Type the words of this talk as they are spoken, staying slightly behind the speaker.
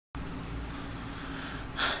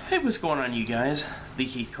Hey, what's going on, you guys? The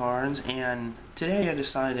Keith Carnes, and today I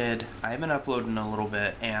decided I haven't uploaded in a little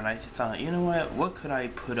bit, and I thought, you know what could I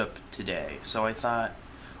put up today? So I thought,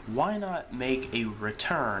 why not make a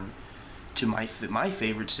return to my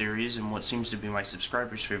favorite series, and what seems to be my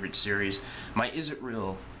subscribers' favorite series, my Is It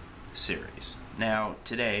Real series. Now,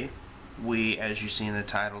 today, we, as you see in the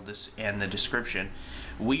title and the description,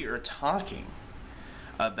 we are talking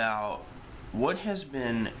about what has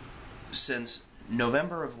been since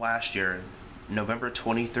November of last year, November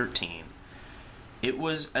 2013. It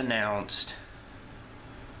was announced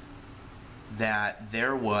that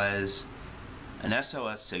there was an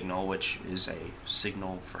SOS signal, which is a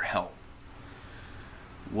signal for help,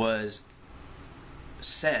 was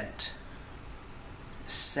sent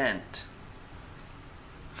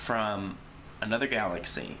from another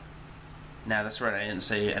galaxy. Now that's right, I didn't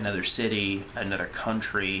say another city, another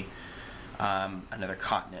country, another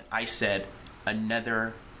continent. I said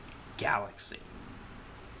another galaxy.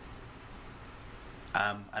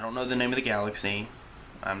 I don't know the name of the galaxy.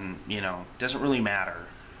 Doesn't really matter.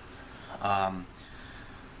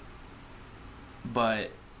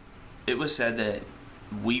 But it was said that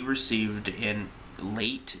we received in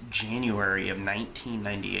late January of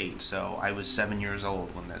 1998, so I was 7 years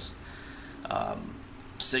old when this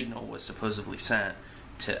signal was supposedly sent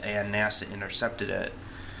and NASA intercepted it.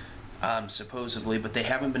 Supposedly, but they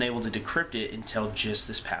haven't been able to decrypt it until just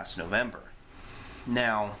this past November.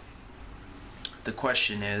 Now, the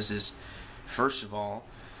question is first of all,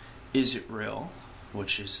 is it real?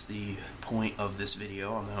 Which is the point of this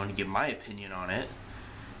video. I'm going to give my opinion on it.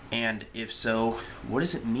 And if so, what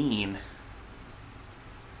does it mean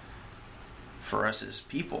for us as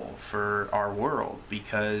people, for our world?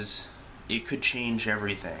 Because it could change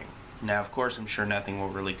everything. Now, of course, I'm sure nothing will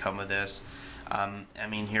really come of this.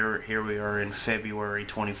 Here we are in February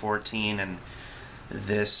 2014, and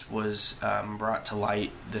this was brought to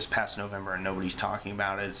light this past November, and nobody's talking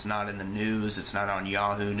about it. It's not in the news. It's not on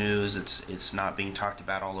Yahoo News. It's not being talked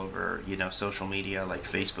about all over social media like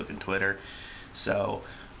Facebook and Twitter. So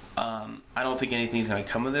I don't think anything's going to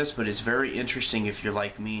come of this, but it's very interesting if you're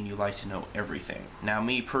like me and you like to know everything. Now,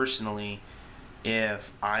 me personally,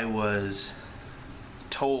 if I was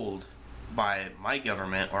told by my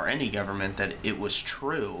government or any government that it was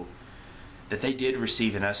true that they did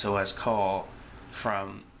receive an SOS call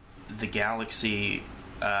from the galaxy,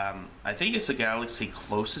 I think it's the galaxy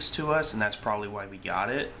closest to us, and that's probably why we got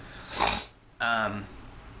it. I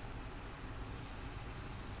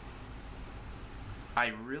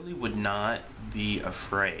really would not be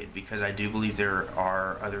afraid, because I do believe there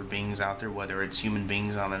are other beings out there, whether it's human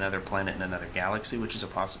beings on another planet in another galaxy, which is a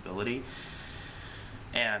possibility,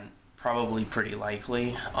 and probably pretty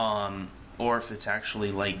likely, or if it's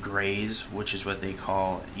actually like grays, which is what they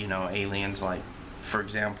call, aliens. Like, for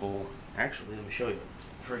example, actually, let me show you.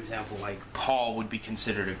 For example, like Paul would be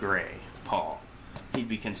considered a gray. Paul, he'd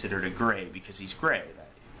be considered a gray because he's gray.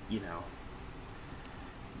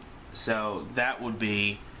 So that would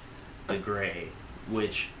be the gray,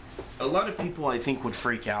 which a lot of people I think would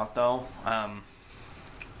freak out though.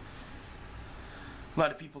 A lot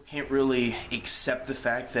of people can't really accept the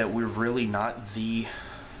fact that we're really not the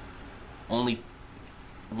only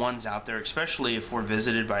ones out there, especially if we're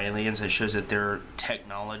visited by aliens. That shows that their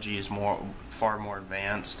technology is far more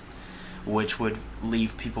advanced, which would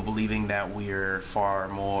leave people believing that we're far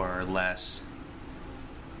more or less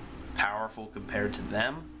powerful compared to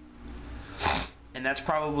them. And that's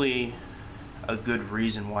probably a good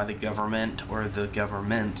reason why the government or the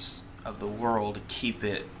governments of the world keep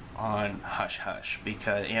it on hush hush,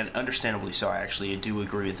 because, and understandably so. I do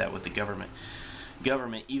agree with that with the government,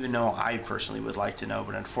 even though I personally would like to know,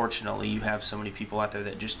 but unfortunately you have so many people out there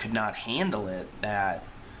that just could not handle it, that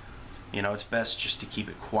it's best just to keep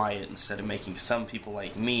it quiet instead of making some people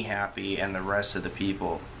like me happy and the rest of the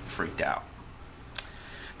people freaked out.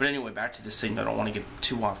 But anyway, back to this thing. I don't want to get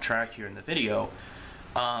too off track here in the video.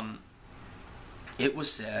 It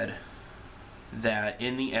was said that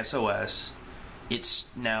in the SOS,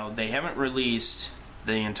 now they haven't released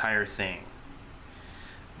the entire thing,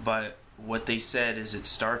 but what they said is it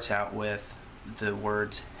starts out with the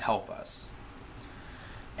words "help us,"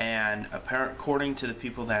 and according to the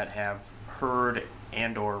people that have heard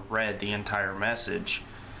and or read the entire message,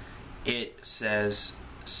 it says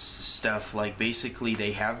stuff like, basically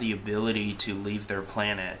they have the ability to leave their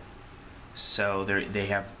planet, so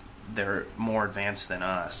they're more advanced than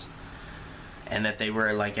us, and that they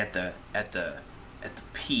were like at the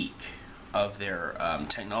peak of their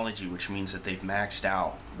technology, which means that they've maxed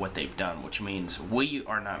out what they've done, which means we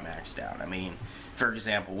are not maxed out. For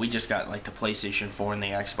example, we just got like the PlayStation 4 and the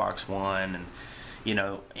Xbox One, and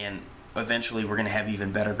and eventually we're going to have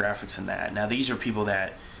even better graphics than that. Now, these are people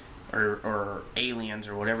that or aliens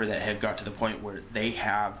or whatever that have got to the point where they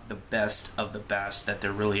have the best of the best that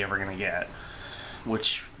they're really ever going to get,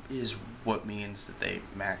 which is what means that they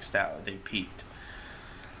maxed out, they peaked.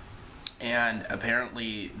 And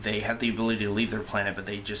apparently they had the ability to leave their planet, but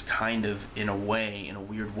they just kind of, in a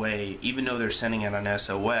weird way, even though they're sending out an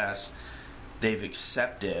SOS, they've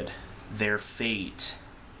accepted their fate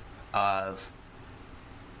of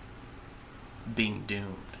being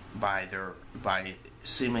doomed by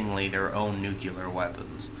seemingly their own nuclear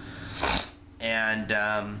weapons. And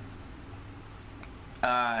I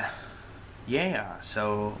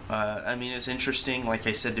mean, it's interesting. Like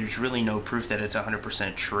I said, there's really no proof that it's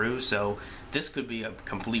 100% true, so this could be a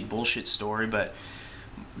complete bullshit story. But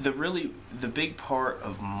the big part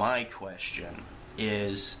of my question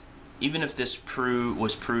is, even if this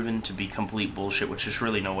was proven to be complete bullshit, which there's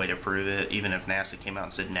really no way to prove it, even if NASA came out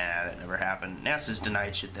and said, nah, that never happened. NASA's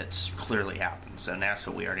denied shit that's clearly happened, so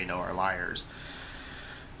NASA, we already know, are liars.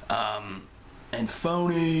 And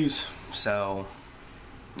phonies. So,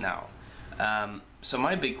 no. So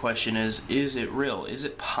my big question is it real? Is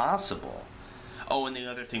it possible? Oh, and the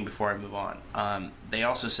other thing before I move on, they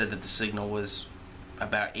also said that the signal was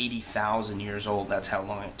about 80,000 years old. That's how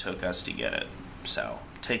long it took us to get it. So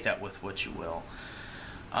take that with what you will.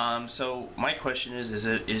 So my question is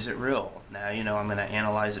it real? Now, I'm going to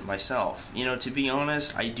analyze it myself. To be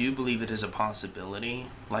honest, I do believe it is a possibility.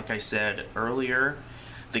 Like I said earlier,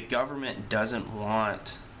 the government doesn't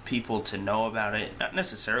want people to know about it, not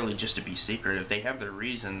necessarily just to be secretive. They have their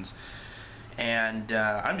reasons, and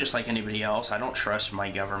I'm just like anybody else. I don't trust my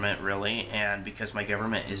government, really, and because my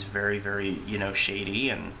government is very, very, shady,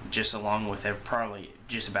 and just along with probably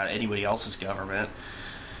just about anybody else's government,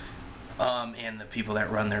 and the people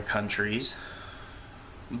that run their countries.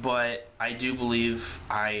 But I do believe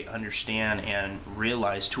I understand and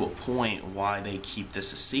realize to a point why they keep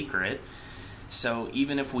this a secret. So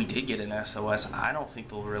even if we did get an SOS, I don't think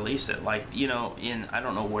they'll release it. Like, I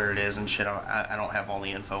don't know where it is and shit. I don't have all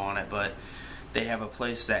the info on it, but they have a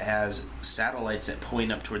place that has satellites that point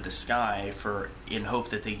up toward the sky in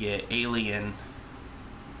hope that they get alien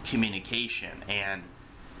communication. And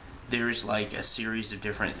there's like a series of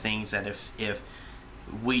different things that if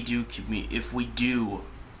we do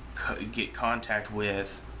get contact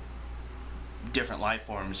with different life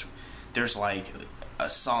forms, there's like a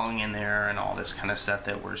song in there and all this kind of stuff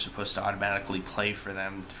that we're supposed to automatically play for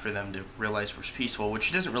them to realize we're peaceful,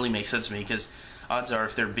 which doesn't really make sense to me, because odds are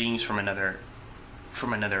if they're beings from another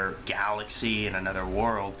galaxy and another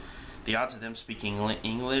world, the odds of them speaking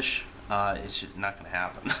English, it's just not going to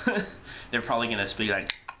happen. They're probably going to speak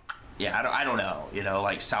like, I don't know,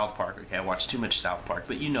 like South Park. Okay, I watch too much South Park,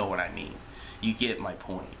 but you know what I mean. You get my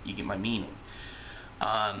point. You get my meaning.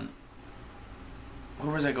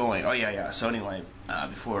 Where was I going? Oh, yeah. So anyway,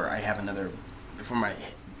 before my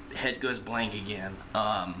head goes blank again,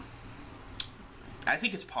 I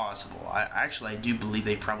think it's possible. I do believe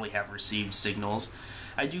they probably have received signals.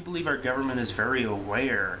 I do believe our government is very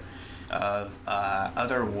aware of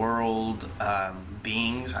other world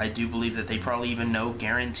beings. I do believe that they probably even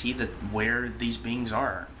guarantee that where these beings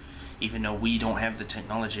are. Even though we don't have the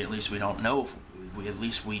technology, at least we don't know, at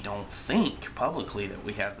least we don't think publicly that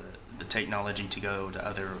we have the technology to go to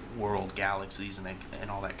other world galaxies and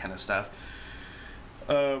all that kind of stuff.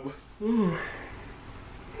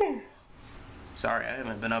 Sorry, I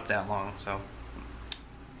haven't been up that long, so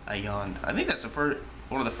I yawned. I think that's one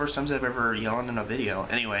of the first times I've ever yawned in a video.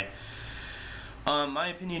 Anyway, my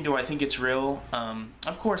opinion, do I think it's real?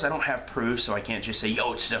 Of course, I don't have proof, so I can't just say,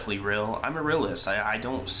 yo, it's definitely real. I'm a realist. I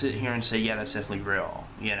don't sit here and say, yeah, that's definitely real.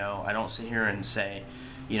 I don't sit here and say,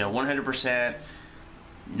 100%,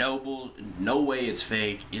 no way it's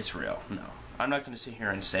fake, it's real. No. I'm not going to sit here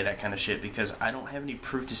and say that kind of shit because I don't have any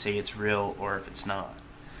proof to say it's real or if it's not.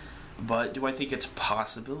 But do I think it's a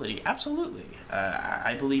possibility? Absolutely.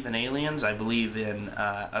 I believe in aliens. I believe in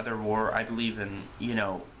I believe in,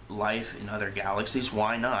 life in other galaxies.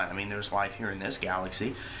 Why not? I mean, there's life here in this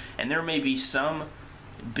galaxy. And there may be some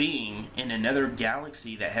being in another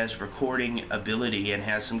galaxy that has recording ability and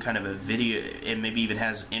has some kind of a video, and maybe even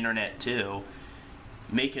has internet too,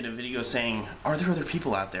 making a video saying, are there other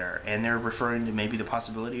people out there? And they're referring to maybe the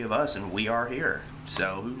possibility of us, and we are here.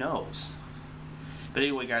 So who knows? But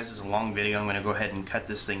anyway, guys, this is a long video. I'm going to go ahead and cut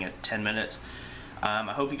this thing at 10 minutes.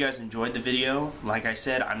 I hope you guys enjoyed the video. Like I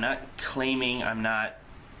said, I'm not claiming, I'm not,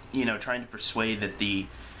 trying to persuade that the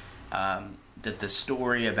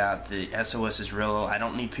story about the SOS is real. I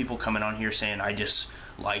don't need people coming on here saying I just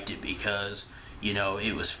liked it because,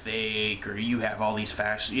 it was fake, or you have all these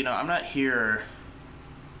facts. I'm not here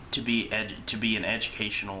to be an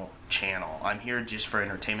educational channel. I'm here just for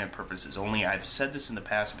entertainment purposes only. I've said this in the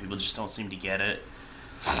past, and people just don't seem to get it.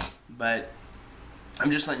 But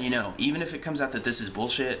I'm just letting you know, even if it comes out that this is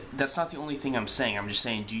bullshit, that's not the only thing I'm saying. I'm just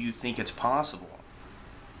saying, do you think it's possible?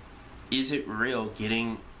 Is it real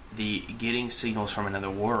getting signals from another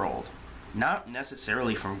world? Not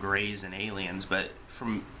necessarily from Greys and aliens, but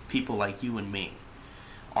from people like you and me.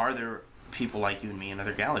 Are there people like you and me in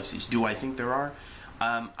other galaxies? Do I think there are?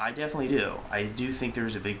 I definitely do. I do think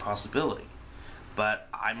there's a big possibility. But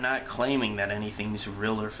I'm not claiming that anything's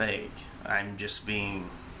real or fake. I'm just being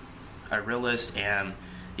a realist, and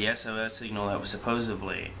the SOS signal that was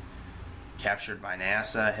supposedly captured by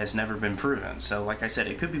NASA has never been proven. So like I said,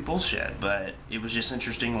 it could be bullshit, but it was just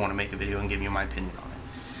interesting. I want to make a video and give you my opinion on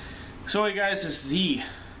it. So hey guys, this is the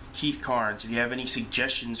Keith Carnes. If you have any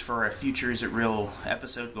suggestions for a future Is It Real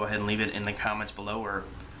episode, go ahead and leave it in the comments below, or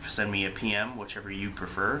send me a PM, whichever you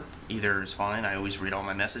prefer. Either is fine. I always read all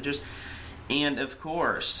my messages. And of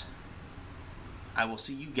course, I will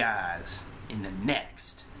see you guys in the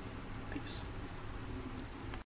next. Peace.